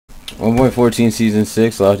1.14 Season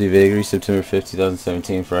 6, Lofty Vagary, September 5th,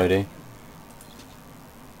 2017, Friday.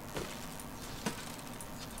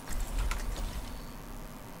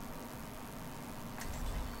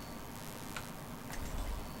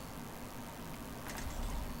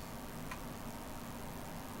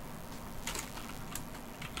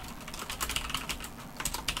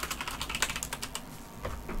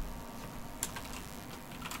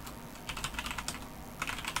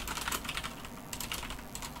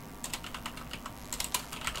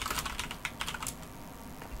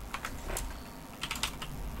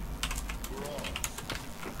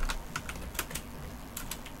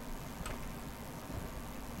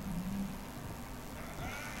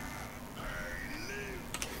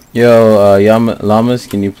 Yo, Llamas,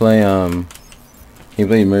 can you play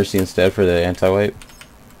Mercy instead for the anti-wipe?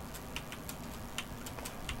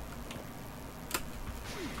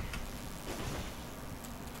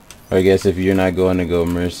 Or I guess if you're not going to go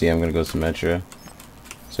Mercy, I'm gonna go Symmetra.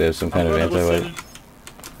 So we have some kind of anti-wipe.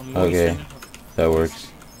 Okay, that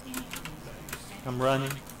works. I'm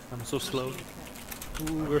running. I'm so slow.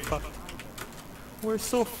 Ooh, we're fucked. We're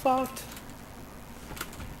so fucked.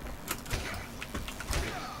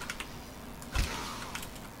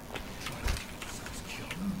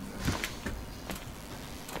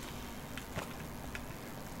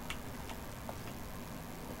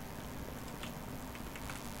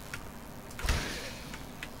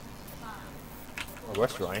 Oh,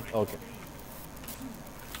 where's Ryan? Okay.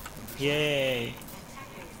 Yay.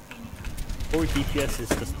 4 DPS is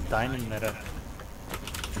just diamond meta.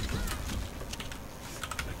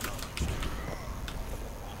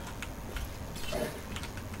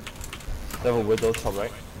 They have a Widow top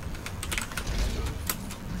right.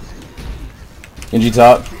 Genji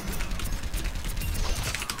top.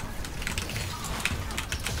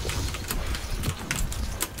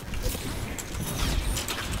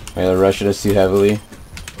 Wait, they're rushing us too heavily.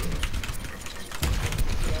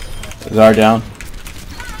 Zar down.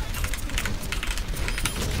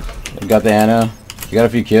 Got the Ana. You got a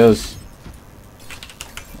few kills.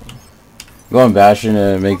 Go on Bastion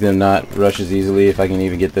to make them not rush as easily if I can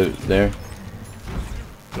even get there.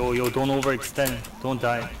 Yo, don't overextend. Don't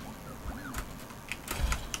die.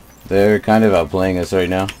 They're kind of outplaying us right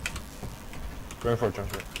now. Going for a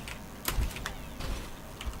transfer.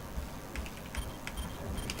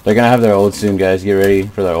 They're gonna have their ults soon, guys. Get ready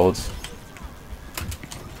for their ults.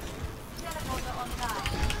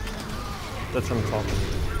 That's from the top.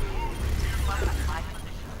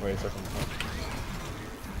 Wait a second.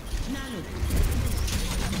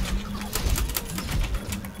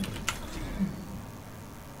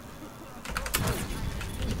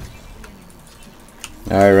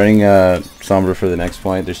 Alright, running Sombra for the next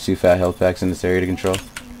point. There's 2 fat health packs in this area to control.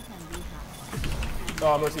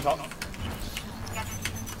 Oh, Mercy top.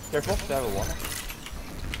 Careful, they have a water.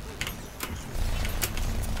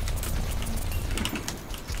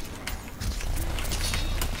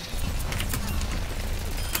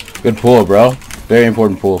 Good pull, bro. Very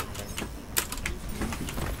important pull.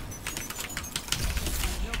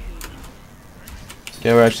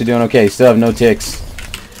 Okay, we're actually doing okay. Still have no ticks.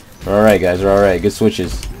 We're alright, guys. We're alright. Good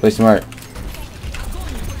switches. Play smart.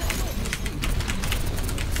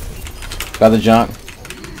 Got the junk.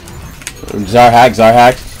 Zar hack.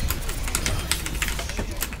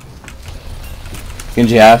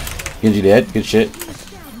 Genji half. Genji dead. Good shit.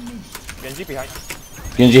 Genji behind.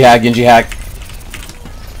 Genji hack.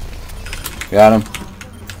 Got him.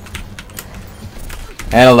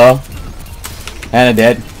 Ana low. Ana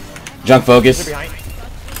dead. Junk focus. Behind.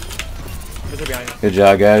 Good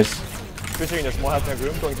job, guys. Fisher in a small half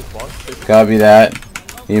room going to spawn. Copy that.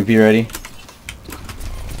 EMP ready.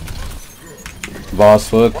 Boss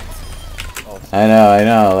hook. Oh. I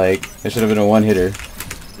know. Like, that should have been a one-hitter.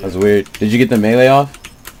 That was weird. Did you get the melee off?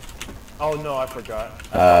 Oh no, I forgot.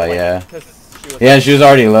 Yeah. Yeah, she was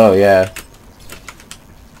already low, yeah.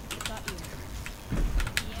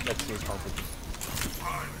 Let's see conflict.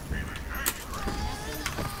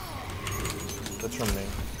 That's from me.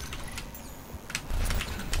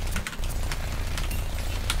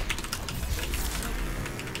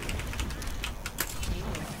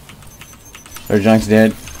 Her junk's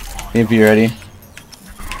dead. EMP ready.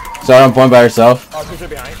 Start on point by herself. Oh, Fisher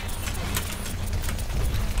behind.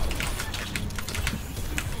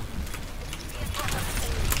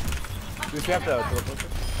 Do you have the teleporter?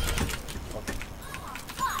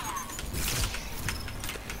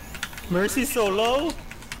 Mercy so low.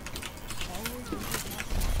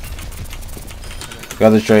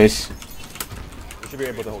 Got the trace. We should be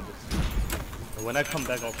able to hold this. When I come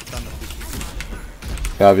back, I'll put on the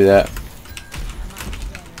PC. Copy that.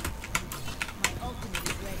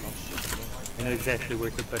 I know exactly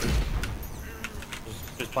where to put it.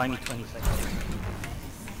 Just buy me 20 seconds.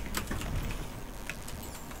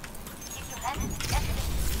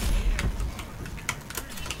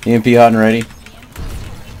 EMP hot and ready.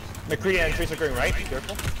 McCree and Tracer going right.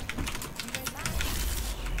 Careful.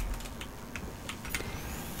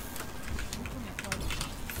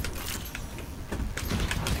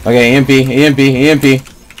 Okay, EMP.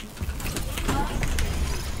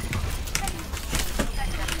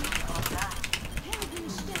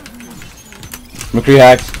 McCree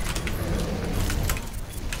hacked.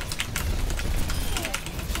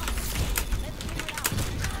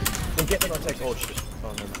 I'm getting on tech. Oh shit. Oh,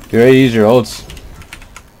 never mind. You ready to use your ults?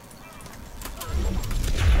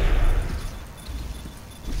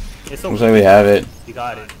 It's Looks like we have it. You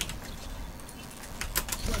got it.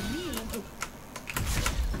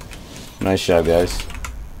 Nice job, guys.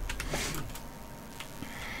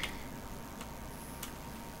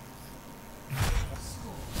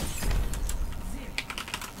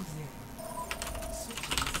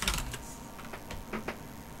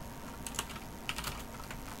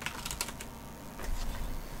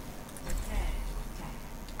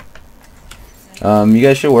 You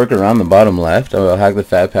guys should work around the bottom left. I'll hack the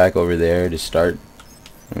fat pack over there to start.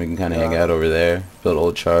 And we can kind of hang out over there. Build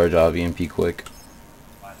ult charge, off EMP quick.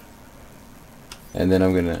 And then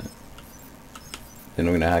I'm gonna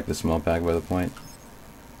hack the small pack by the point.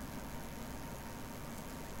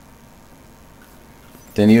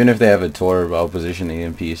 Then even if they have a torp, I'll position the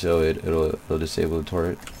EMP so it'll disable the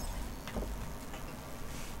turret.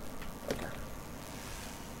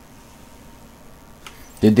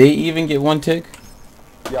 Did they even get one tick?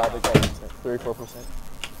 Yeah, they got 34%.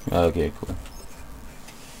 Okay, cool.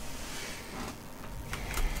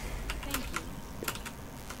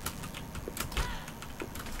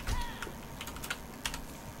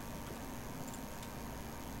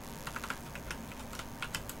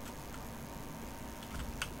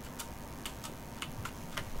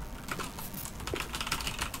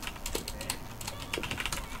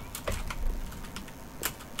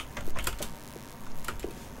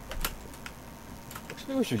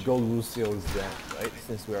 Actually, we should go Lucio Zen, right?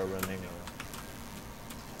 Since we are running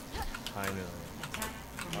kind of.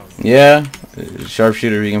 Yeah,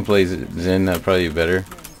 sharpshooter we can play Zen, that'd probably be better.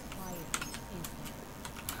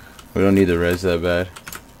 We don't need the res that bad.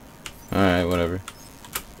 Alright, whatever.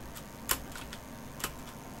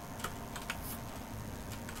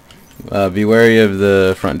 Be wary of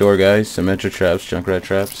the front door, guys. Symmetra traps, Junkrat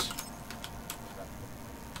traps.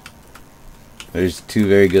 There's two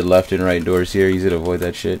very good left and right doors here. Easy to avoid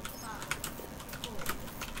that shit.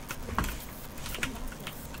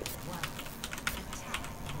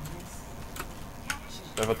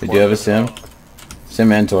 Did you have a sim?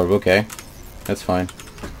 Sim and torp, okay. That's fine.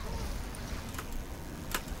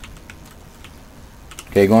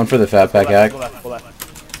 Okay, going for the fat pack hack.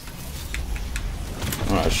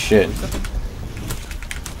 Oh shit.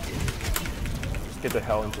 Just get the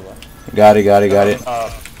hell into left. Got it.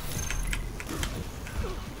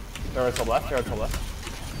 They're to left, they're to left.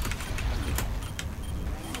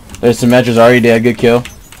 There's some Symmetra's already dead, good kill.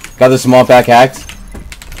 Got the small pack hacked.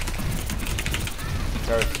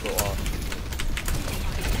 They're to go off.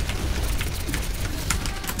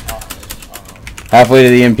 Halfway to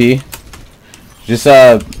the EMP. Just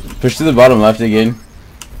push to the bottom left again.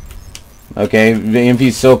 Okay, the EMP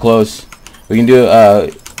is so close. We can do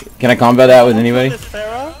can I combat that with anybody?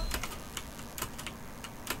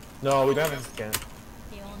 No, we don't have a scan.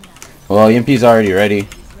 Well, EMP's already ready.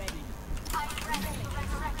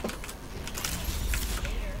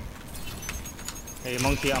 Hey,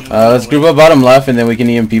 monkey, I'm Let's group up bottom left and then we can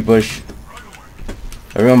EMP push.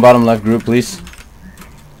 Everyone bottom left group, please.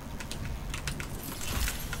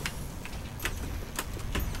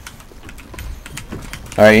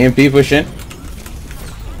 Alright, EMP push in.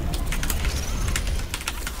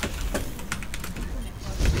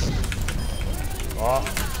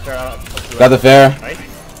 Got the fair.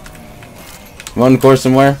 One core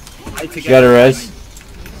somewhere. She got a res.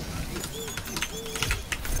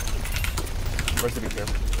 Where's the big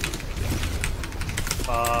careful?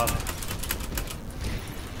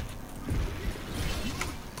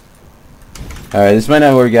 Alright, this might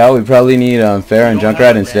not work out. We probably need Fair and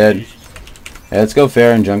Junkrat instead. Yeah, let's go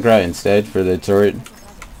Fair and Junkrat instead for the turret.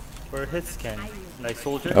 Where hit scan? Like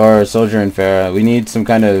soldier? Or Soldier and Fair. We need some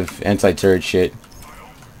kind of anti-turret shit.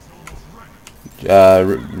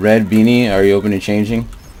 Red Beanie, are you open to changing?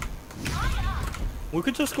 We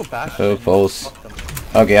could just go back. So false.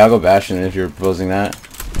 Okay, I'll go Bastion if you're proposing that.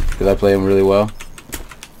 Because I play him really well.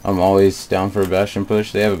 I'm always down for a Bastion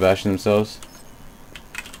push. They have a Bastion themselves.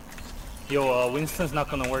 Yo, Winston's not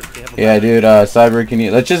gonna work. They have a Yeah, dude. Cyber, can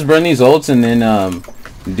you? Let's just burn these ults and then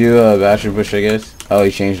do a Bastion push, I guess. Oh,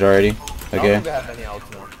 he changed already. I don't Okay. think they have any ults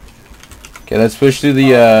now. Okay, let's push through the.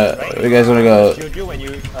 You guys want to go? Shield you when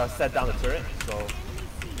you set down the turret. So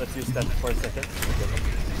let's use that for a second.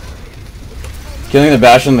 Killing the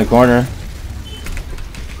Bastion in the corner.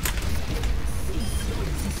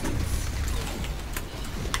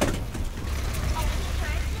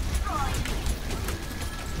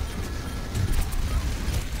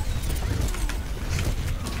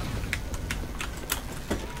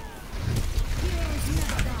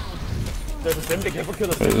 There's a sim. Be careful, kill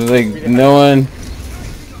the sim. There's like no one.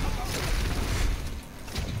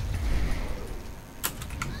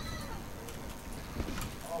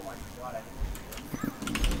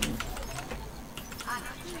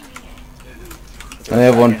 I only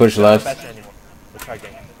have one push left. Let's try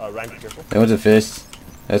again. Rank, careful. They went to fist.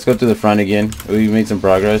 Let's go to the front again. We made some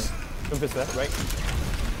progress. Two fist left, right?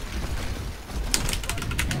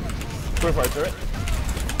 Go for a turret.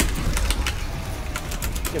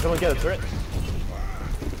 Can someone get a turret?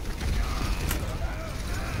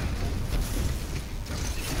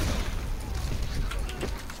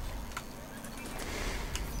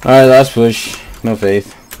 Alright, last push. No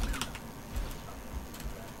faith.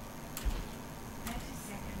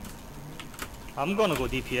 I'm gonna go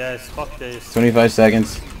DPS. Fuck this. 25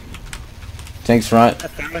 seconds. Tanks front.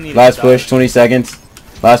 I need Last to push, die. 20 seconds.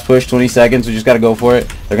 Last push, 20 seconds. We just gotta go for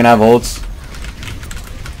it. They're gonna have ults.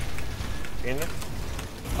 In there.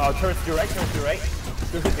 Turrets to your right, turrets to your right.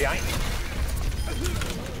 Two fist behind.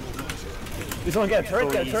 Did someone get a turret?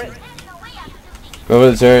 So Get a easy. turret? Go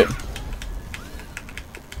for the turret.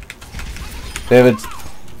 They have it.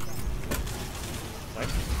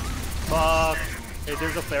 Fuck. Hey,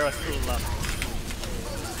 there's a flare still left.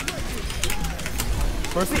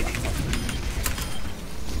 Mercy.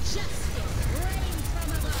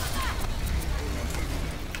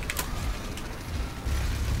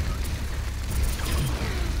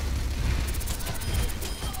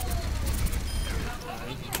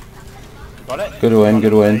 Got it? Good win,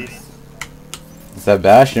 good win. It's that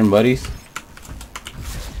Bastion, buddies.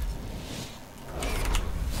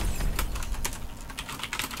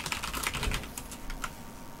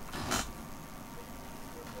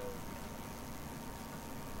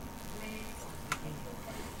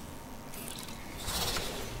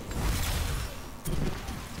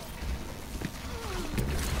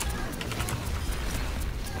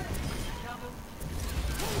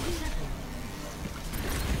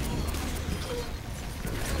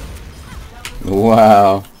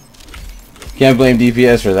 Wow. Can't blame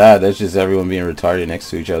DPS for that. That's just everyone being retarded next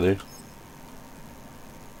to each other.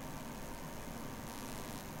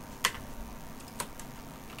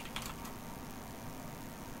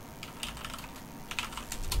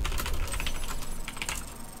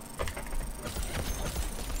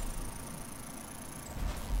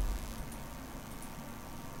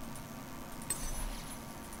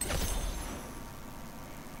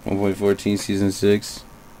 .14 season 6.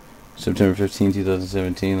 September 15,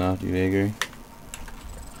 2017, off you agree.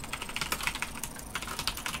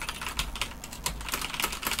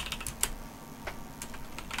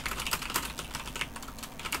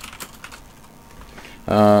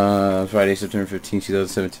 Friday, September 15,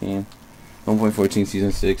 2017. 1.14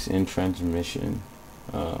 season 6 in transmission.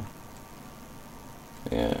 Yeah.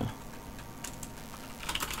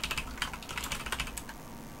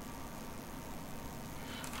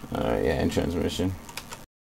 Alright, yeah, in transmission.